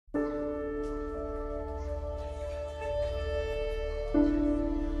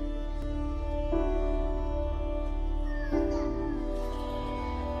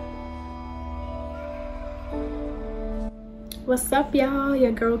What's up, y'all?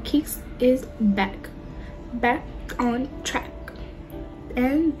 Your girl Keeks is back on track,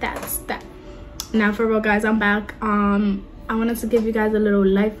 and that's that. Now for real, guys, I'm back. I wanted to give you guys a little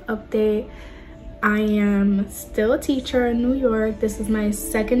life update. I am still a teacher in New York. This is my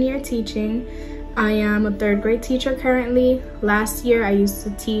second year teaching. I am a third grade teacher currently. Last year I used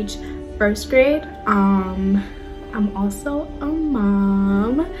to teach first grade. I'm also a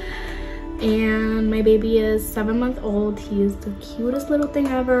mom, and my baby is 7 months old. He is the cutest little thing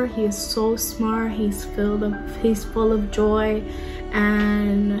ever. He is so smart. He's full of joy,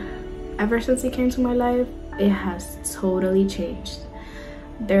 and ever since he came to my life, it has totally changed.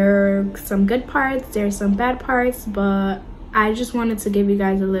 There are some good parts, there's some bad parts, but I just wanted to give you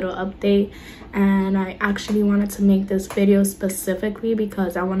guys a little update. And I actually wanted to make this video specifically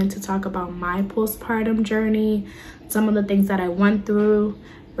because I wanted to talk about my postpartum journey, some of the things that I went through,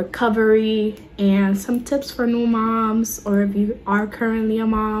 recovery, and some tips for new moms, or if you are currently a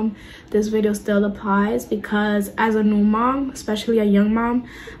mom, this video still applies, because as a new mom, especially a young mom,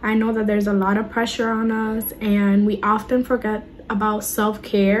 I know that there's a lot of pressure on us and we often forget about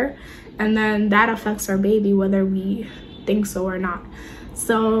self-care, and then that affects our baby whether we think so or not.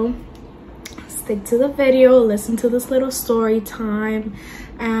 So stick to the video, listen to this little story time,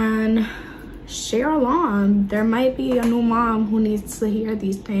 and share along. There might be a new mom who needs to hear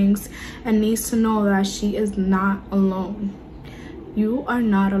these things and needs to know that she is not alone. You are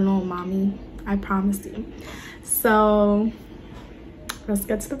not alone, mommy, I promise you. So let's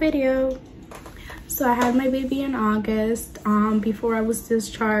get to the video. So I had my baby in August. Before I was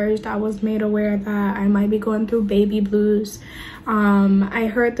discharged, I was made aware that I might be going through baby blues.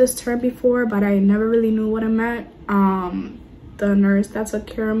 I heard this term before, but I never really knew what it meant. The nurse that took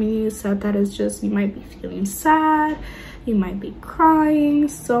care of me said that it's just, you might be feeling sad, you might be crying,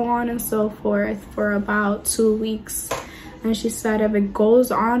 so on and so forth, for about 2 weeks. And she said if it goes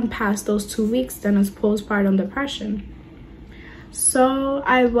on past those 2 weeks, then it's postpartum depression. So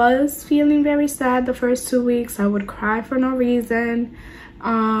I was feeling very sad the first 2 weeks. I would cry for no reason.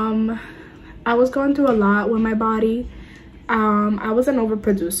 I was going through a lot with my body. I was an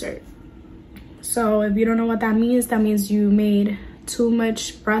overproducer. So if you don't know what that means you made too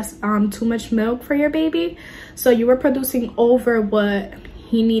much milk for your baby. So you were producing over what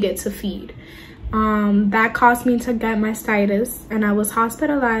he needed to feed. That caused me to get mastitis, and I was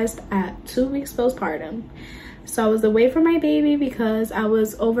hospitalized at 2 weeks postpartum. So I was away from my baby because I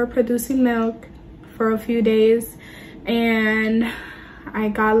was overproducing milk for a few days, and I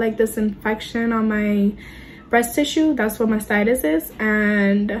got like this infection on my breast tissue. That's what mastitis is,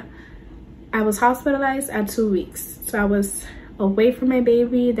 and I was hospitalized at 2 weeks. So I was away from my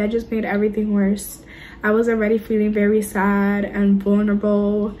baby. That just made everything worse. I was already feeling very sad and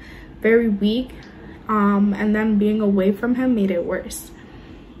vulnerable, very weak, and then being away from him made it worse.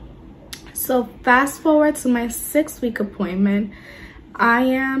 So fast forward to my 6-week appointment. I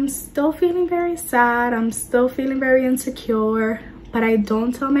am still feeling very sad. I'm still feeling very insecure, but I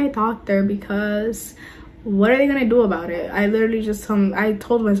don't tell my doctor because what are they gonna do about it? I literally just I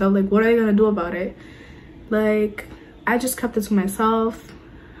told myself, like, what are they gonna do about it? Like, I just kept it to myself.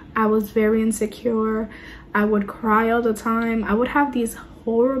 I was very insecure. I would cry all the time. I would have these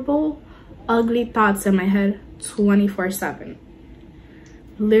horrible, ugly thoughts in my head 24/7.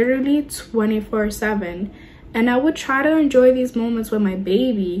 Literally 24/7. And I would try to enjoy these moments with my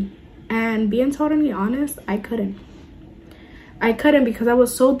baby, and being totally honest, I couldn't because I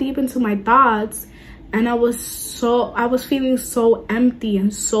was so deep into my thoughts, and I was feeling so empty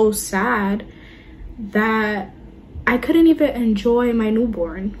and so sad that I couldn't even enjoy my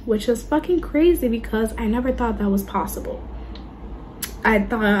newborn, which is fucking crazy because I never thought that was possible. I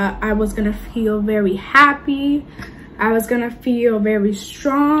thought I was gonna feel very happy, I was gonna feel very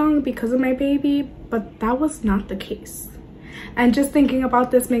strong because of my baby, but that was not the case. And just thinking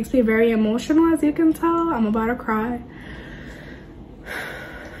about this makes me very emotional, as you can tell. I'm about to cry.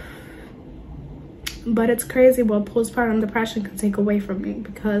 But it's crazy what postpartum depression can take away from me,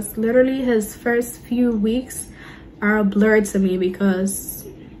 because literally his first few weeks are a blur to me because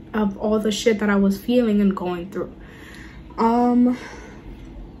of all the shit that I was feeling and going through.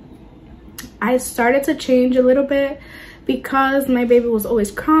 I started to change a little bit because my baby was always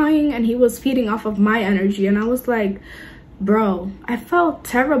crying and he was feeding off of my energy, and I was like, bro, I felt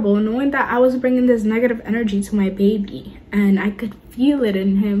terrible knowing that I was bringing this negative energy to my baby, and I could feel it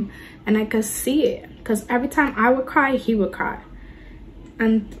in him and I could see it, because every time I would cry, he would cry,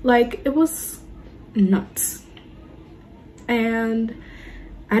 and like, it was nuts. And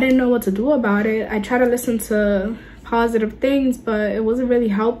I didn't know what to do about it. I tried to listen to positive things, but it wasn't really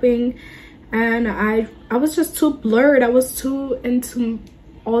helping. and I was just too blurred. I was too into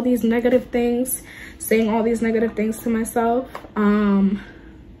all these negative things, saying all these negative things to myself,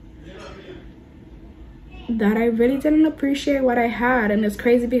 that I really didn't appreciate what I had. And it's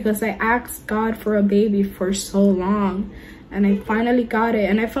crazy because I asked God for a baby for so long, and I finally got it,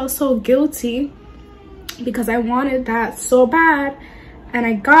 and I felt so guilty because I wanted that so bad, and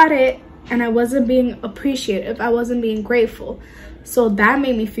I got it, and I wasn't being appreciative. I wasn't being grateful. So that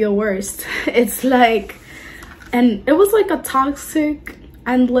made me feel worse. It's like, and it was like a toxic,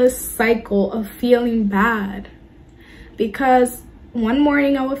 endless cycle of feeling bad, because one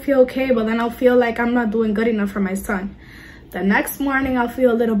morning I would feel okay, but then I'll feel like I'm not doing good enough for my son. The next morning I'll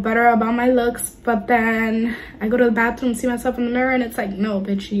feel a little better about my looks, but then I go to the bathroom, see myself in the mirror, and it's like, no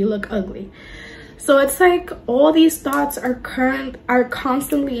bitch, you look ugly. So it's like all these thoughts are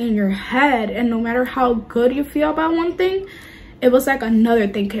constantly in your head, and no matter how good you feel about one thing, it was like another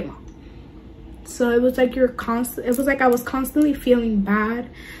thing came up. So it was like I was constantly feeling bad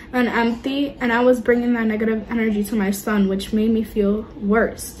and empty, and I was bringing that negative energy to my son, which made me feel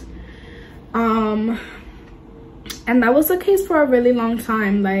worse. And that was the case for a really long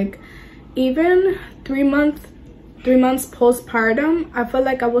time. Like even 3 months postpartum, I felt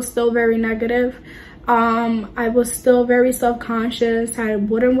like I was still very negative. I was still very self-conscious. I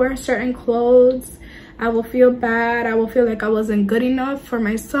wouldn't wear certain clothes. I will feel bad. I will feel like I wasn't good enough for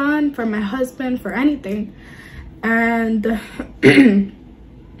my son, for my husband, for anything. And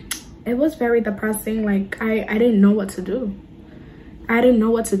it was very depressing. Like I didn't know what to do. I didn't know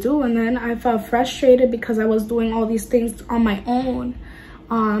what to do. And then I felt frustrated because I was doing all these things on my own.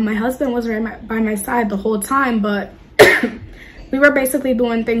 My husband was right by my side the whole time, but we were basically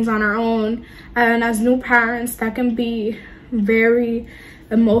doing things on our own. And as new parents, that can be very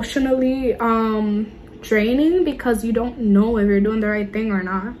emotionally draining, because you don't know if you're doing the right thing or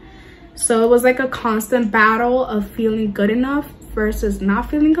not. So it was like a constant battle of feeling good enough versus not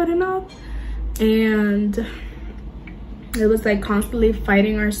feeling good enough, and it was like constantly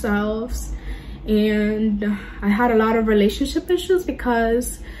fighting ourselves. And I had a lot of relationship issues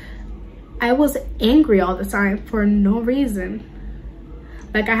because I was angry all the time for no reason.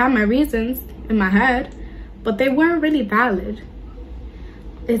 Like I had my reasons in my head, but they weren't really valid.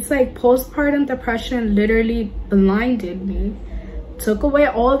 It's like postpartum depression literally blinded me, took away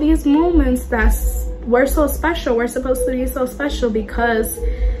all these moments that were so special, were supposed to be so special, because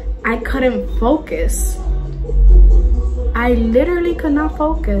I couldn't focus. I literally could not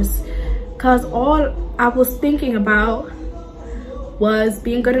focus, because all I was thinking about was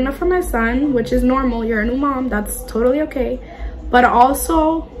being good enough for my son, which is normal. You're a new mom, that's totally okay. But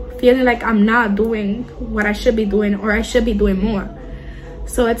also feeling like I'm not doing what I should be doing, or I should be doing more.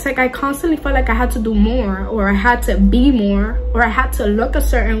 So it's like I constantly felt like I had to do more, or I had to be more, or I had to look a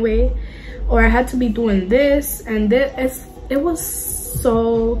certain way, or I had to be doing this and this. It was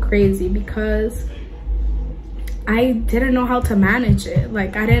so crazy because I didn't know how to manage it.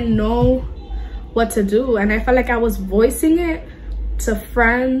 Like I didn't know what to do, and I felt like I was voicing it to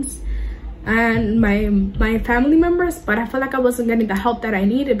friends and my family members, but I felt like I wasn't getting the help that I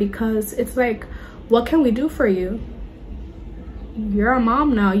needed, because it's like, what can we do for you? You're a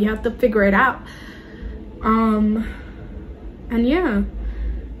mom now, you have to figure it out. And yeah,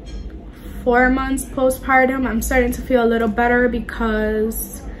 4 months postpartum, I'm starting to feel a little better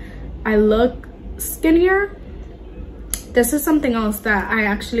because I look skinnier. This is something else that I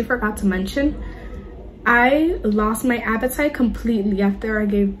actually forgot to mention. I lost my appetite completely after I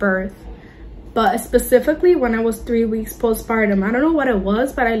gave birth, but specifically when I was 3 weeks postpartum. I don't know what it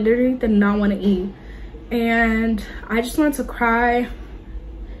was, but I literally did not want to eat, and I just wanted to cry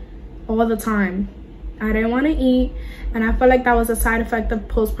all the time. I didn't want to eat, and I felt like that was a side effect of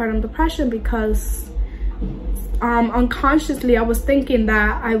postpartum depression, because unconsciously I was thinking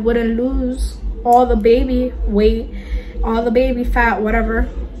that I wouldn't lose all the baby weight, all the baby fat, whatever,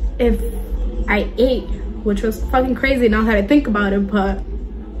 if I ate, which was fucking crazy now that I think about it, but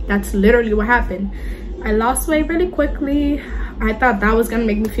that's literally what happened. I lost weight really quickly. I thought that was gonna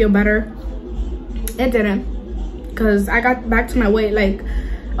make me feel better. It didn't, because I got back to my weight like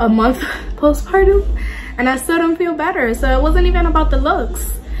a month postpartum, and I still don't feel better. So it wasn't even about the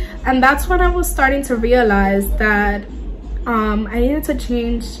looks. And that's when I was starting to realize that I needed to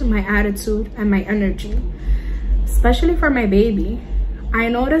change my attitude and my energy, especially for my baby. I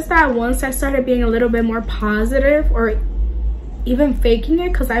noticed that once I started being a little bit more positive, or even faking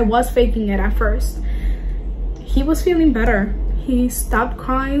it, because I was faking it at first, he was feeling better. He stopped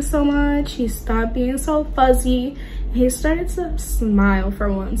crying so much. He stopped being so fuzzy. He started to smile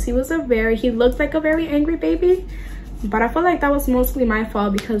for once. He looked like a very angry baby, but I feel like that was mostly my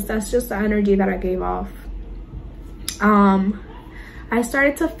fault because that's just the energy that I gave off. I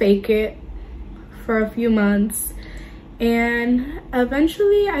started to fake it for a few months, and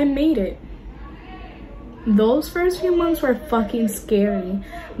eventually I made it. Those first few months were fucking scary.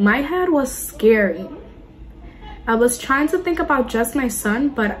 My head was scary. I was trying to think about just my son,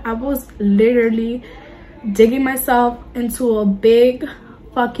 but I was literally digging myself into a big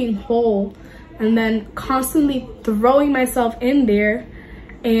fucking hole and then constantly throwing myself in there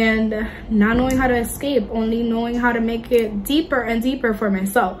and not knowing how to escape, only knowing how to make it deeper and deeper for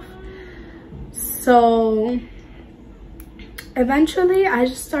myself. So eventually I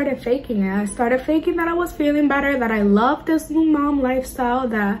just started faking it. I started faking that I was feeling better, that I loved this new mom lifestyle,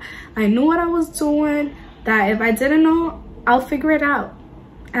 that I knew what I was doing, that if I didn't know, I'll figure it out.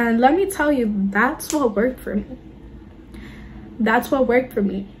 And let me tell you, that's what worked for me. That's what worked for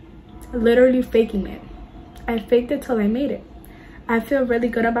me. Literally faking it. I faked it till I made it. I feel really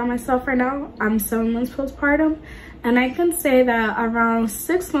good about myself right now. I'm 7 months postpartum, and I can say that around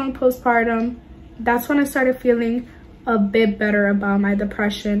 6 months postpartum, that's when I started feeling a bit better about my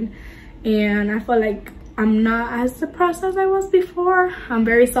depression, and I feel like I'm not as depressed as I was before. I'm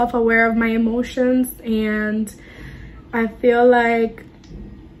very self-aware of my emotions, and I feel like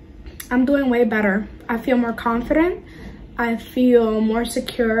I'm doing way better. I feel more confident. I feel more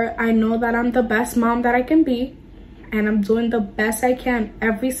secure. I know that I'm the best mom that I can be, and I'm doing the best I can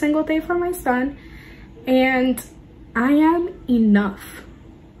every single day for my son, and I am enough.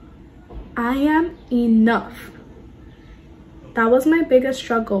 I am enough. That was my biggest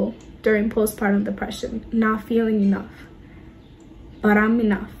struggle during postpartum depression, not feeling enough. But I'm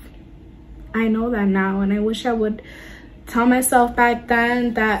enough. I know that now, and I wish I would tell myself back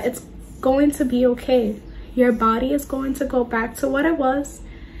then that it's going to be okay. Your body is going to go back to what it was.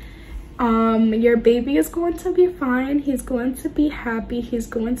 Your baby is going to be fine. He's going to be happy. He's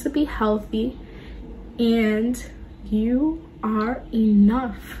going to be healthy. And you are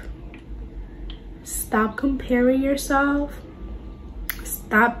enough. Stop comparing yourself.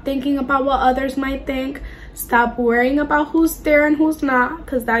 Stop thinking about what others might think. Stop worrying about who's there and who's not,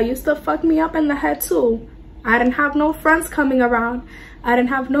 because that used to fuck me up in the head too. I didn't have no friends coming around. I didn't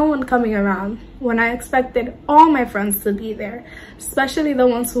have no one coming around when I expected all my friends to be there, especially the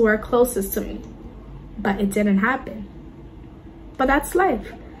ones who were closest to me. But it didn't happen. But that's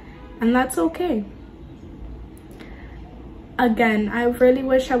life, and that's okay. Again, I really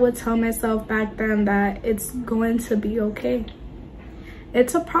wish I would tell myself back then that it's going to be okay.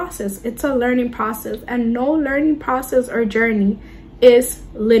 It's a process. It's a learning process, and no learning process or journey is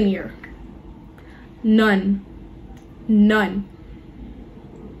linear. None.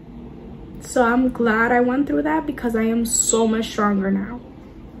 So I'm glad I went through that, because I am so much stronger now,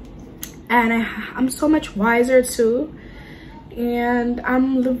 and I'm so much wiser too, and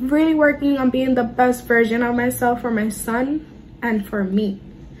I'm really working on being the best version of myself for my son and for me,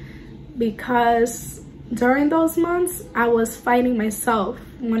 because during those months I was fighting myself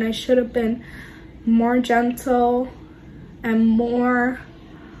when I should have been more gentle and more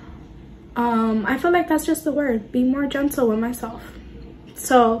I feel like that's just the word, be more gentle with myself.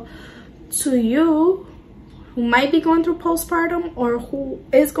 So to you who might be going through postpartum, or who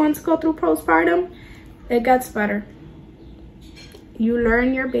is going to go through postpartum, it gets better. You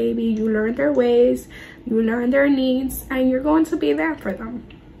learn your baby, you learn their ways, you learn their needs, and you're going to be there for them.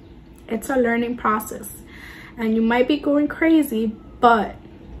 It's a learning process, and you might be going crazy, but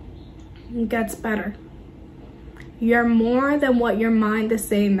it gets better. You're more than what your mind is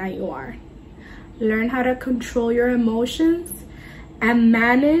saying that you are. Learn how to control your emotions and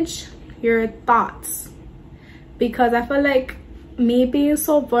manage your thoughts, because I feel like me being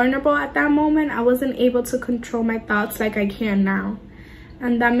so vulnerable at that moment, I wasn't able to control my thoughts like I can now,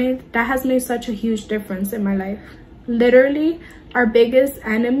 and that has made such a huge difference in my life. Literally, our biggest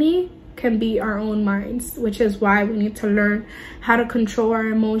enemy can be our own minds, which is why we need to learn how to control our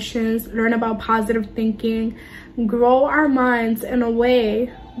emotions, learn about positive thinking, grow our minds in a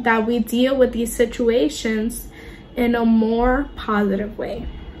way that we deal with these situations in a more positive way.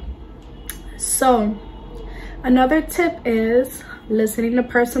 So another tip is listening to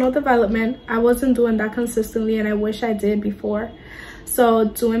personal development. I wasn't doing that consistently, and I wish I did before. So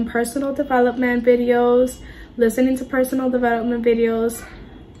doing personal development videos, listening to personal development videos,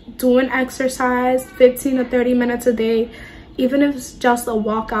 doing exercise 15 to 30 minutes a day, even if it's just a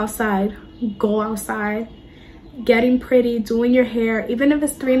walk outside. Go outside, getting pretty, doing your hair, even if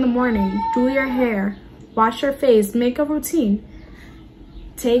it's 3 in the morning, do your hair, wash your face, make a routine.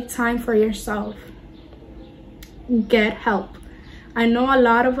 Take time for yourself. Get help. I know a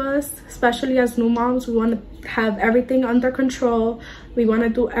lot of us, especially as new moms, we want to have everything under control. We want to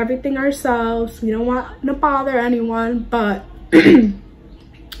do everything ourselves. We don't want to bother anyone, but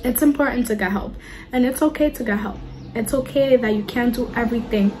it's important to get help, and it's okay to get help. It's okay that you can't do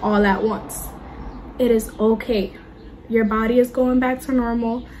everything all at once. It is okay. Your body is going back to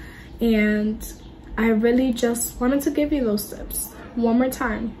normal, and I really just wanted to give you those tips one more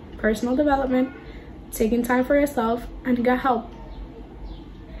time. Personal development, taking time for yourself, and get help.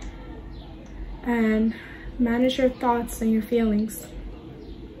 And manage your thoughts and your feelings.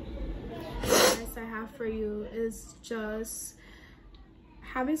 The advice I have for you is just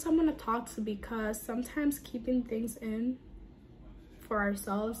having someone to talk to, because sometimes keeping things in for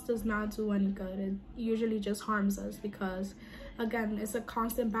ourselves does not do any good. It usually just harms us, because again, it's a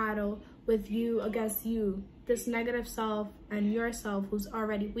constant battle with you against you, this negative self and yourself who's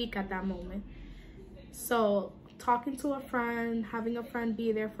already weak at that moment. So talking to a friend, having a friend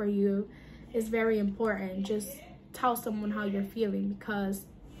be there for you is very important. Just tell someone how you're feeling, because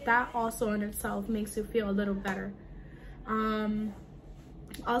that also in itself makes you feel a little better.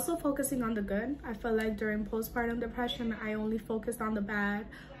 Also focusing on the good. I feel like during postpartum depression, I only focused on the bad,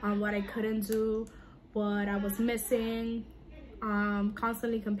 on what I couldn't do, what I was missing,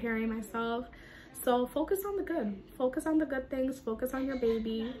 constantly comparing myself. So focus on the good. Focus on the good things. Focus on your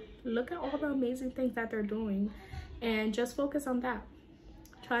baby. Look at all the amazing things that they're doing, and just focus on that.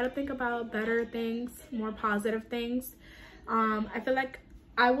 Try to think about better things, more positive things. I feel like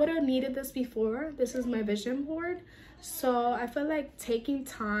I would have needed this before. This is my vision board. So I feel like taking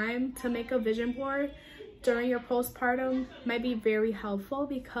time to make a vision board during your postpartum might be very helpful,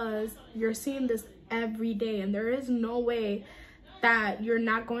 because you're seeing this every day, and there is no way that you're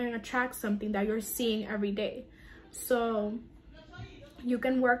not going to attract something that you're seeing every day. So you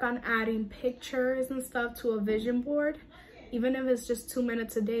can work on adding pictures and stuff to a vision board. Even if it's just 2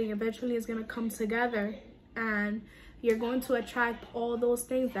 minutes a day, eventually it's going to come together, and you're going to attract all those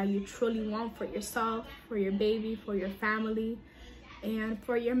things that you truly want for yourself, for your baby, for your family, and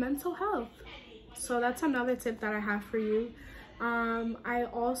for your mental health. So that's another tip that I have for you. I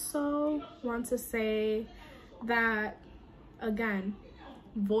also want to say that, again,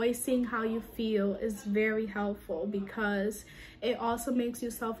 voicing how you feel is very helpful, because it also makes you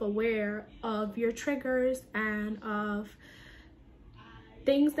self-aware of your triggers and of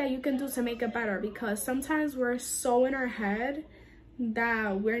things that you can do to make it better, because sometimes we're so in our head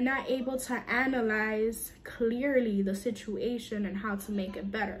that we're not able to analyze clearly the situation and how to make it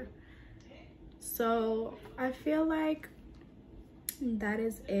better. So I feel like that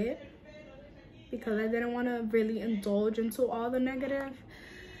is it, because I didn't want to really indulge into all the negative.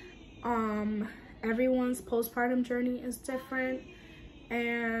 Everyone's postpartum journey is different,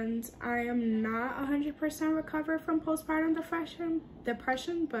 and I am not 100% recovered from postpartum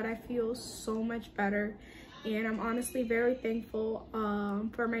depression, but I feel so much better, and I'm honestly very thankful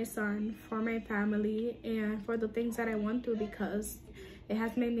for my son, for my family, and for the things that I went through, because it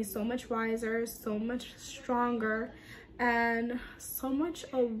has made me so much wiser, so much stronger, and so much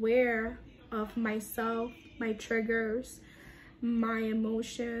aware of myself, my triggers, my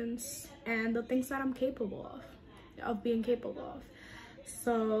emotions, and the things that I'm capable of being capable of.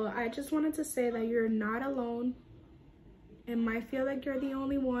 So I just wanted to say that you're not alone. It might feel like you're the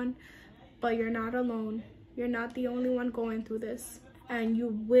only one, but you're not alone. You're not the only one going through this, and you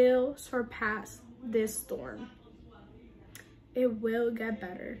will surpass this storm. It will get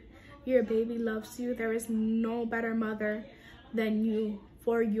better. Your baby loves you. There is no better mother than you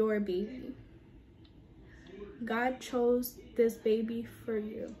for your baby. God chose this baby for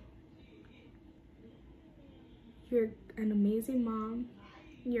you. You're an amazing mom.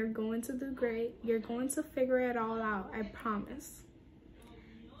 You're going to do great. You're going to figure it all out. I promise.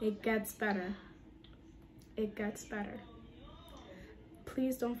 It gets better. It gets better.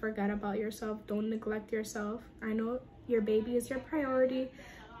 Please don't forget about yourself. Don't neglect yourself. I know your baby is your priority,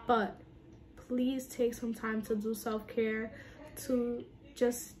 but please take some time to do self-care, to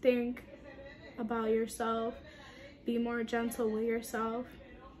just think about yourself, be more gentle with yourself,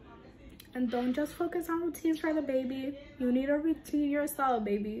 and don't just focus on routines for the baby. You need a routine yourself,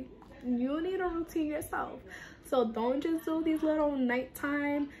 baby. You need a routine yourself. So don't just do these little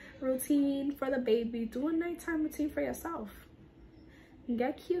nighttime routine for the baby. Do a nighttime routine for yourself.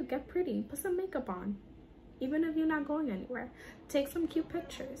 Get cute, get pretty, put some makeup on. Even if you're not going anywhere, take some cute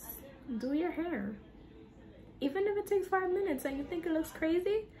pictures. Do your hair. Even if it takes 5 minutes and you think it looks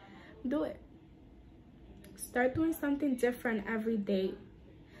crazy, do it. Start doing something different every day,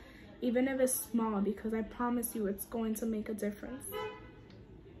 even if it's small, because I promise you it's going to make a difference.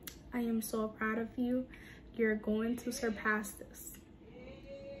 I am so proud of you. You're going to surpass this.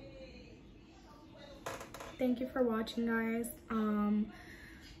 thank you for watching, guys.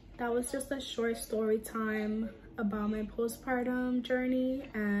 That was just a short story time about my postpartum journey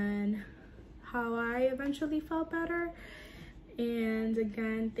and how I eventually felt better. And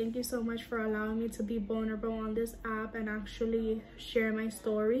again, thank you so much for allowing me to be vulnerable on this app and actually share my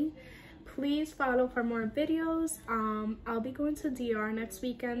story. Please follow for more videos. I'll be going to DR next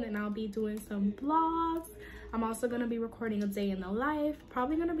weekend and I'll be doing some vlogs. I'm also going to be recording a day in the life,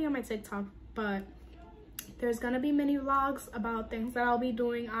 probably going to be on my TikTok, but there's going to be mini vlogs about things that I'll be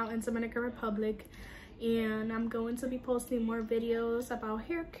doing out in Dominican Republic. And I'm going to be posting more videos about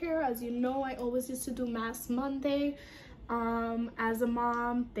hair care. As you know, I always used to do Mask Monday. As a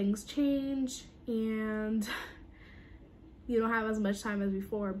mom, things change and you don't have as much time as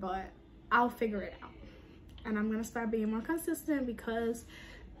before, but I'll figure it out. And I'm gonna start being more consistent because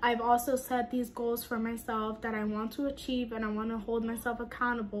I've also set these goals for myself that I want to achieve, and I want to hold myself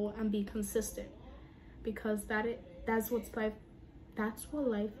accountable and be consistent, because that's what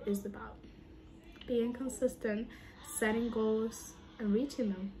life is about. Being consistent, setting goals and reaching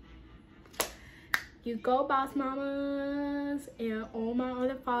them. You go, boss mamas, and all my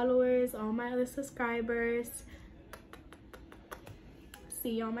other followers, all my other subscribers.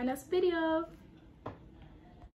 See you on my next video.